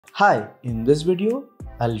Hi, in this video,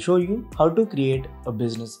 I'll show you how to create a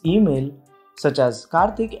business email such as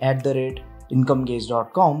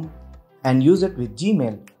karthik@incomegauge.com and use it with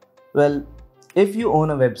Gmail. Well, if you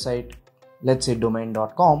own a website, let's say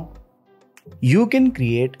domain.com, you can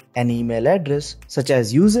create an email address such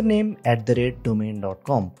as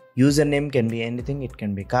username@domain.com. Username can be anything, it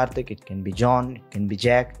can be Karthik, it can be John, it can be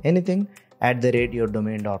Jack, anything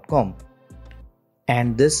 @yourdomain.com.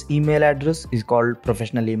 And this email address is called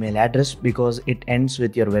professional email address because it ends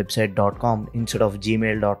with your website.com instead of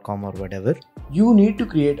gmail.com or whatever. You need to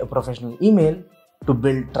create a professional email to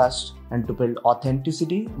build trust and to build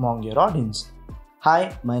authenticity among your audience.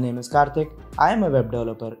 Hi, my name is Karthik. I am a web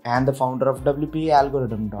developer and the founder of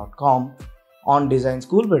WPAlgorithm.com. On Design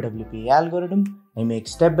School by WPA Algorithm, I make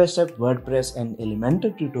step-by-step WordPress and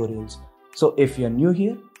Elementor tutorials. So if you're new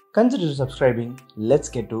here, consider subscribing. Let's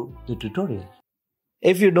get to the tutorial.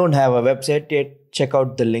 If you don't have a website yet, check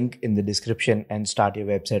out the link in the description and start your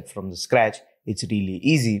website from the scratch. It's really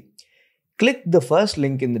easy. Click the first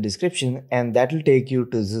link in the description and that will take you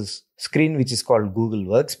to this screen which is called Google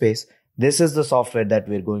Workspace. This is the software that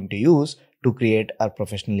we're going to use to create our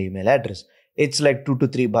professional email address. It's like $2 to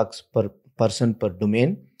 $3 per person per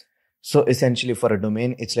domain. So essentially for a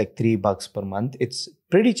domain, it's like $3 per month. It's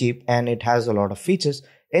pretty cheap and it has a lot of features.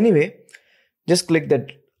 Anyway, just click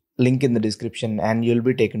that link in the description and you'll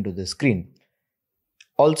be taken to the screen.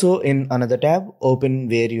 Also in another tab, open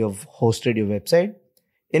where you have hosted your website.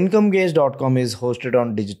 Incomegauge.com is hosted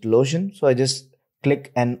on DigitalOcean. So I just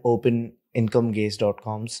click and open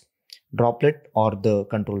incomegauge.com's droplet or the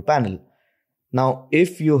control panel. Now,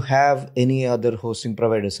 if you have any other hosting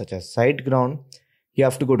provider such as SiteGround, you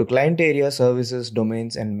have to go to client area, services,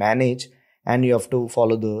 domains and manage, and you have to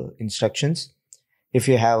follow the instructions. If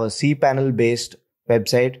you have a cPanel based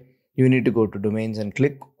website, you need to go to domains and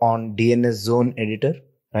click on DNS zone editor,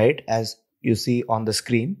 right? As you see on the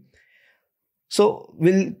screen. So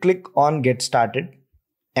we'll click on get started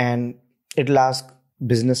and it'll ask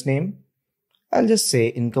business name. I'll just say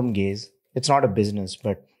Income Gaze. It's not a business,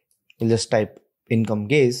 but we'll just type Income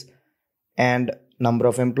Gaze. And number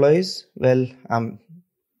of employees. Well, I'm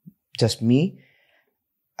just me.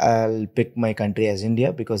 I'll pick my country as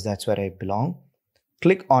India because that's where I belong.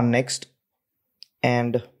 Click on next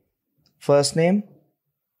and first name,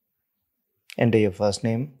 enter your first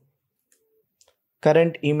name.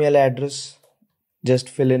 Current email address, just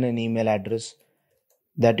fill in an email address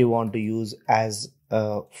that you want to use as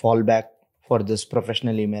a fallback for this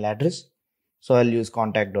professional email address. So I'll use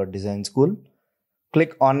contact.designschool.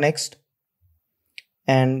 Click on next.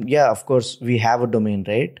 And yeah, of course, we have a domain,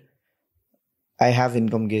 right? I have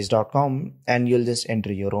incomegauge.com and you'll just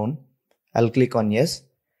enter your own. I'll click on yes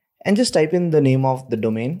and just type in the name of the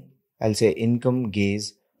domain. I'll say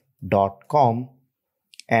incomegauge.com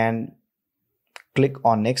and click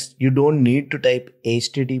on next. You don't need to type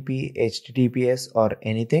HTTP, HTTPS or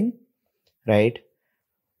anything, right?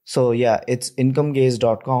 So yeah, it's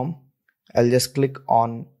incomegauge.com. I'll just click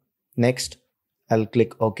on next. I'll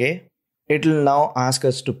click OK. It will now ask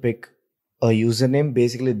us to pick a username.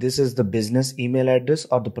 Basically, this is the business email address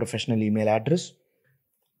or the professional email address.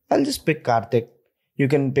 I'll just pick Karthik. You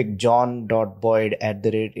can pick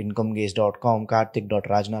john.boyd@incomegauge.com,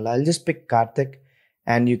 karthik.rajnala. I'll just pick Karthik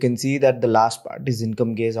and you can see that the last part is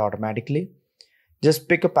incomegauge automatically. Just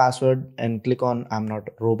pick a password and click on I'm not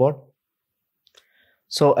a robot.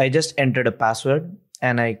 So I just entered a password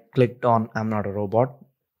and I clicked on I'm not a robot.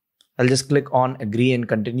 I'll just click on agree and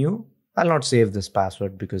continue. I'll not save this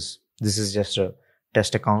password because this is just a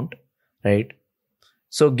test account, right?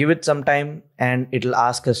 So give it some time and it'll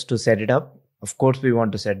ask us to set it up. Of course, we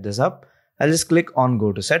want to set this up. I'll just click on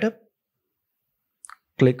go to setup.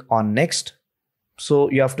 Click on next.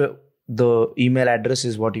 So you have to, the email address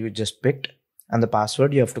is what you just picked and the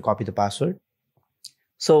password, you have to copy the password.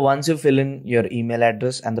 So once you fill in your email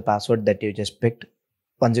address and the password that you just picked,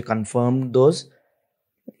 once you confirm those,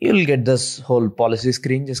 you'll get this whole policy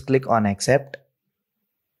screen. Just click on accept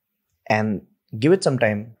and give it some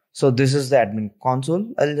time. So this is the admin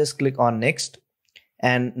console. I'll just click on next.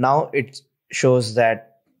 And now it shows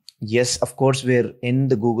that, yes, of course, we're in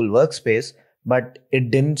the Google Workspace, but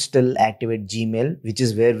it didn't still activate Gmail, which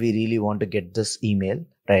is where we really want to get this email,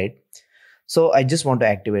 right? So I just want to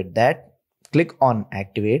activate that. Click on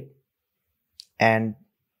activate and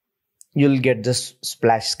you'll get this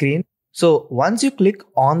splash screen. So once you click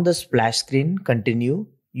on the splash screen, continue,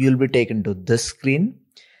 you'll be taken to this screen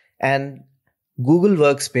and Google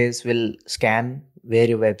Workspace will scan where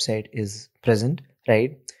your website is present,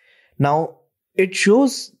 right? Now it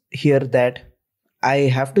shows here that I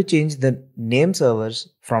have to change the name servers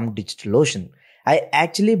from DigitalOcean I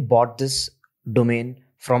actually bought this domain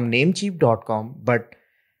from namecheap.com, but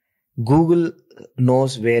Google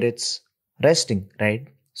knows where it's resting, right?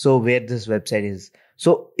 So where this website is.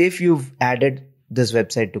 So if you've added this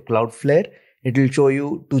website to Cloudflare, it will show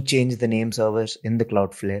you to change the name servers in the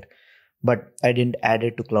Cloudflare. But I didn't add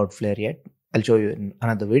it to Cloudflare yet. I'll show you in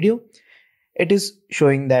another video. It is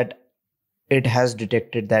showing that it has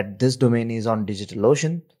detected that this domain is on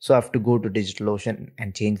DigitalOcean. So I have to go to DigitalOcean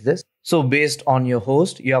and change this. So based on your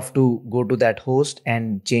host, you have to go to that host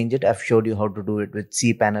and change it. I've showed you how to do it with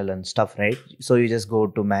cPanel and stuff, right? So you just go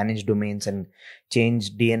to manage domains and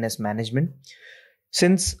change DNS management.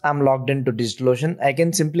 Since I'm logged into DigitalOcean, I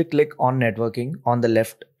can simply click on networking on the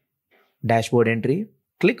left dashboard entry,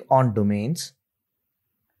 click on domains,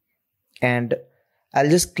 and I'll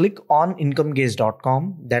just click on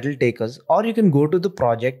incomegauge.com. That will take us, or you can go to the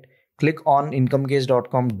project, click on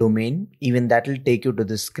incomegauge.com domain. Even that will take you to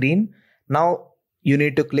the screen. Now you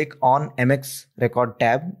need to click on MX record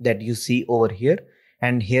tab that you see over here.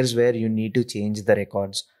 And here's where you need to change the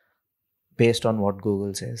records based on what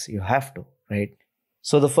Google says you have to, right?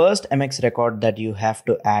 So the first MX record that you have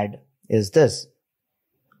to add is this,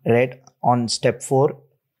 right? On step 4,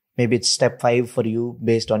 maybe it's step 5 for you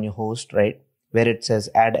based on your host, right? Where it says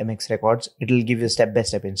add MX records, it will give you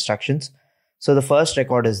step-by-step instructions. So the first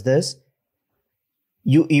record is this.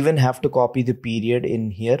 You even have to copy the period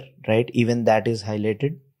in here, right? Even that is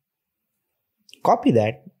highlighted. Copy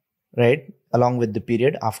that, right? Along with the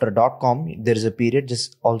period. After .com, there is a period.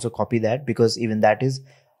 Just also copy that because even that is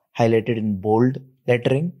highlighted in bold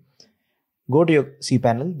lettering. Go to your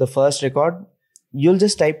cPanel. The first record, you'll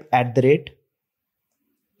just type @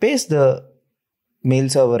 paste the mail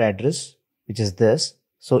server address, which is this.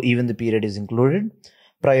 So even the period is included.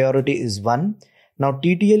 Priority is 1. Now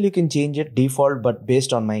TTL, you can change it default, but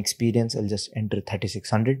based on my experience, I'll just enter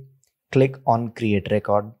 3600. Click on create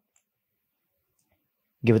record.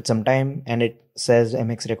 Give it some time and it says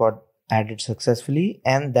MX record added successfully.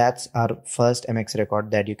 And that's our first MX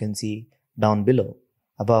record that you can see down below.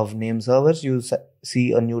 Above name servers, you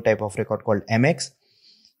see a new type of record called MX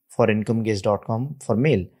for incomegauge.com for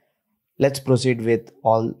mail. Let's proceed with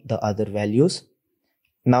all the other values.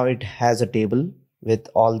 Now it has a table with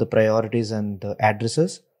all the priorities and the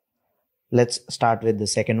addresses. Let's start with the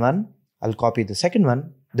second one. I'll copy the second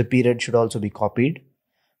one. The period should also be copied.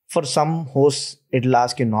 For some hosts, it'll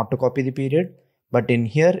ask you not to copy the period, but in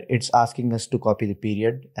here, it's asking us to copy the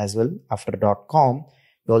period as well. After .com,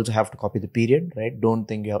 you also have to copy the period, right? Don't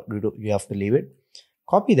think you have to leave it.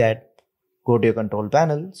 Copy that. Go to your control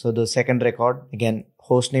panel. So the second record, again,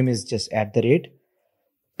 host name is just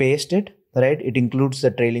 @. Paste it, right? It includes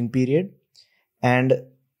the trailing period. And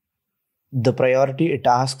the priority it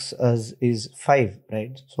asks us is 5,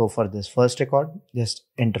 right? So for this first record, just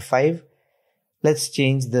enter 5. Let's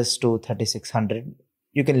change this to 3600.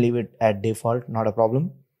 You can leave it at default, not a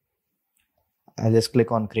problem. I'll just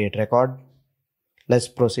click on create record. Let's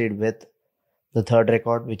proceed with the third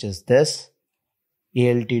record, which is this.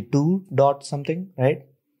 alt2 dot something, right?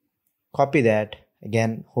 Copy that.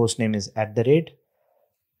 Again, host name is @.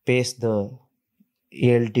 Paste the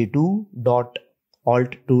alt2 dot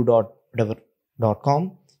alt2 dot whatever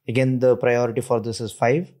 .com. Again, the priority for this is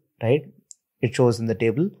 5, right? It shows in the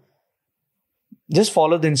table. Just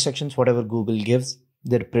follow the instructions, whatever Google gives.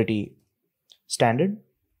 They're pretty standard.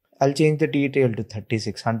 I'll change the TTL to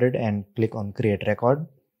 3600 and click on create record.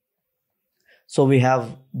 So we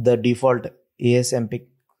have the default ASMPIC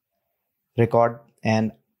record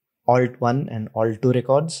and Alt1 and Alt2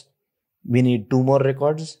 records. We need 2 more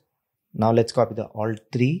records. Now let's copy the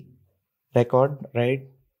Alt3 record, right?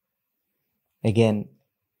 Again,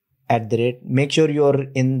 @. Make sure you're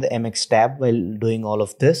in the MX tab while doing all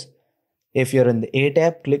of this. If you're in the A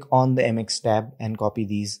tab, click on the MX tab and copy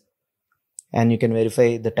these. And you can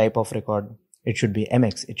verify the type of record. It should be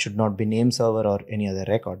MX. It should not be name server or any other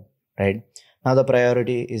record, right? Now the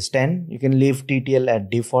priority is 10. You can leave TTL at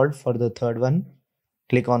default for the third one.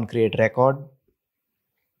 Click on create record.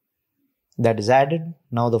 That is added.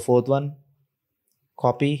 Now the fourth one,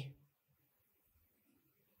 copy.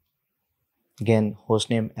 Again,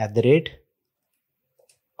 hostname @.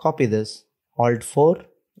 Copy this. Alt4.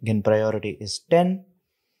 Again, priority is 10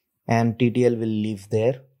 and TTL will leave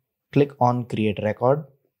there. Click on create record.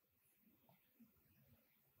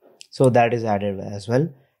 So that is added as well.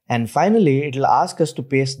 And finally, it will ask us to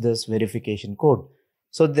paste this verification code.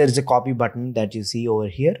 So there is a copy button that you see over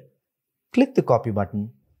here. Click the copy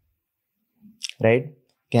button, right?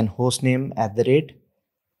 Again, hostname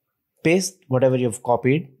 @. Paste whatever you've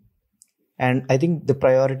copied. And I think the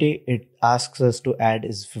priority it asks us to add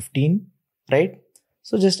is 15, right?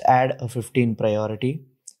 So just add a 15 priority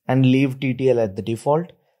and leave TTL at the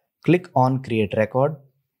default. Click on create record.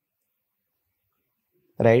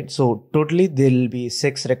 Right, so totally there will be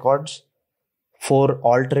 6 records, 4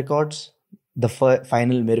 alt records, the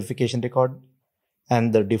final verification record,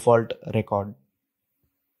 and the default record,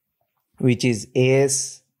 which is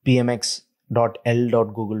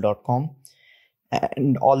aspmx.l.google.com.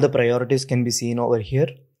 And all the priorities can be seen over here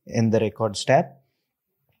in the records tab.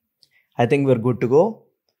 I think we're good to go.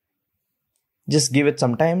 Just give it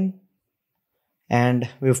some time, and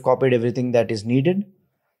we've copied everything that is needed.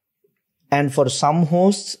 And for some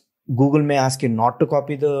hosts, Google may ask you not to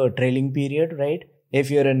copy the trailing period, right? If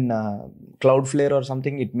you're in Cloudflare or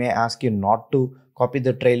something, it may ask you not to copy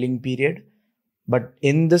the trailing period. But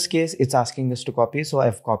in this case, it's asking us to copy. So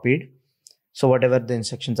I've copied. So whatever the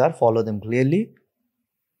instructions are, follow them clearly.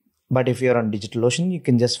 But if you're on DigitalOcean, you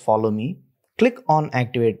can just follow me. Click on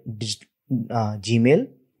activate Gmail.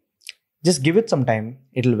 Just give it some time.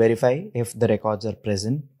 It'll verify if the records are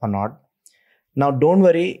present or not. Now, don't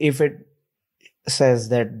worry if it says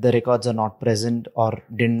that the records are not present or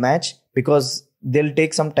didn't match, because they'll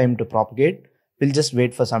take some time to propagate. We'll just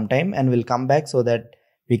wait for some time and we'll come back so that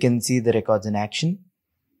we can see the records in action.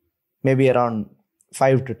 Maybe around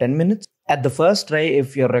 5 to 10 minutes. At the first try,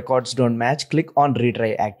 if your records don't match, click on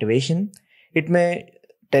retry activation. It may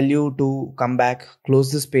tell you to come back,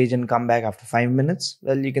 close this page and come back after 5 minutes.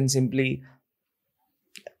 Well, you can simply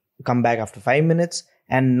come back after 5 minutes,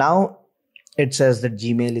 and now it says that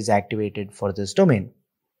Gmail is activated for this domain.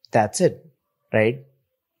 That's it, right?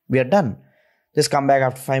 We are done. Just come back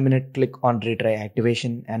after 5 minutes, click on retry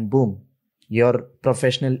activation, and boom, your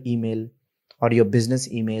professional email or your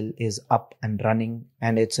business email is up and running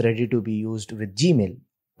and it's ready to be used with Gmail.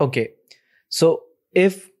 Okay, so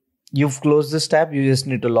if you've closed this tab, you just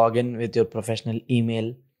need to log in with your professional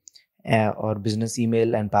email or business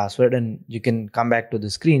email and password, and you can come back to the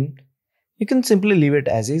screen. You can simply leave it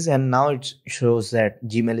as is, and now it shows that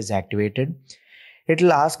Gmail is activated. It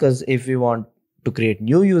will ask us if we want to create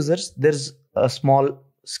new users. There's a small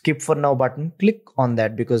skip for now button. Click on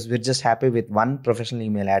that because we're just happy with one professional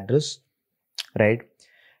email address, right?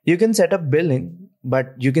 You can set up billing,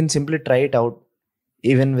 but you can simply try it out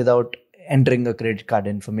even without entering a credit card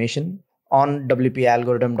information. On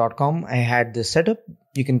wpalgorithm.com, I had this setup.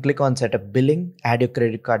 You can click on setup billing, add your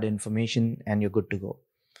credit card information, and you're good to go.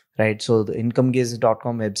 Right, so the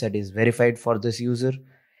incomegaze.com website is verified for this user.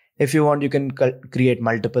 If you want, you can create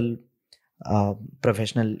multiple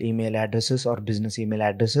professional email addresses or business email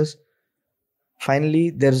addresses. Finally,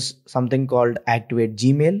 there's something called activate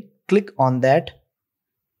Gmail. Click on that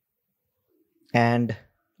and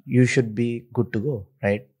you should be good to go,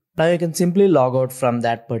 right? Now you can simply log out from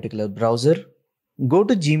that particular browser. Go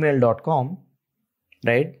to gmail.com,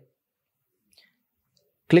 right?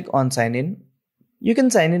 Click on sign in. You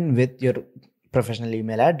can sign in with your professional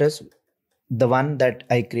email address. The one that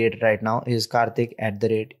I created right now is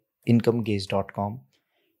karthik@incomegaze.com.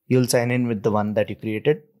 You'll sign in with the one that you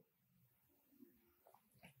created.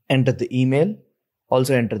 Enter the email,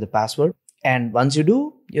 also enter the password. And once you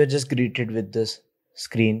do, you're just greeted with this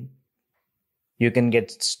screen. You can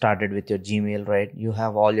get started with your Gmail, right? You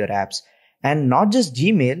have all your apps, and not just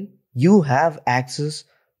Gmail, you have access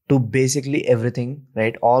to basically everything,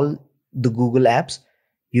 right? All the Google apps,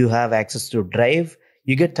 you have access to Drive.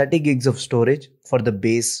 You get 30 gigs of storage for the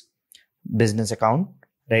base business account,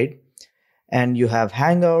 right? And you have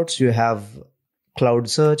Hangouts, you have Cloud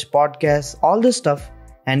Search, podcasts, all this stuff.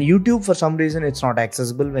 And YouTube, for some reason, it's not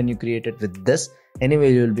accessible when you create it with this.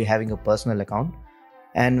 Anyway, you will be having a personal account.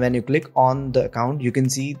 And when you click on the account, you can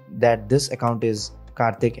see that this account is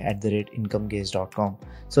karthik@incomegaze.com.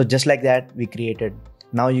 So just like that, we created.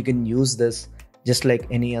 Now you can use this just like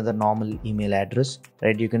any other normal email address,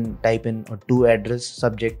 right? You can type in a to address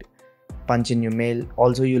subject, punch in your mail.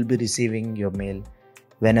 Also, you'll be receiving your mail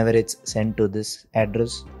whenever it's sent to this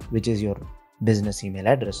address, which is your business email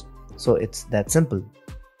address. So it's that simple.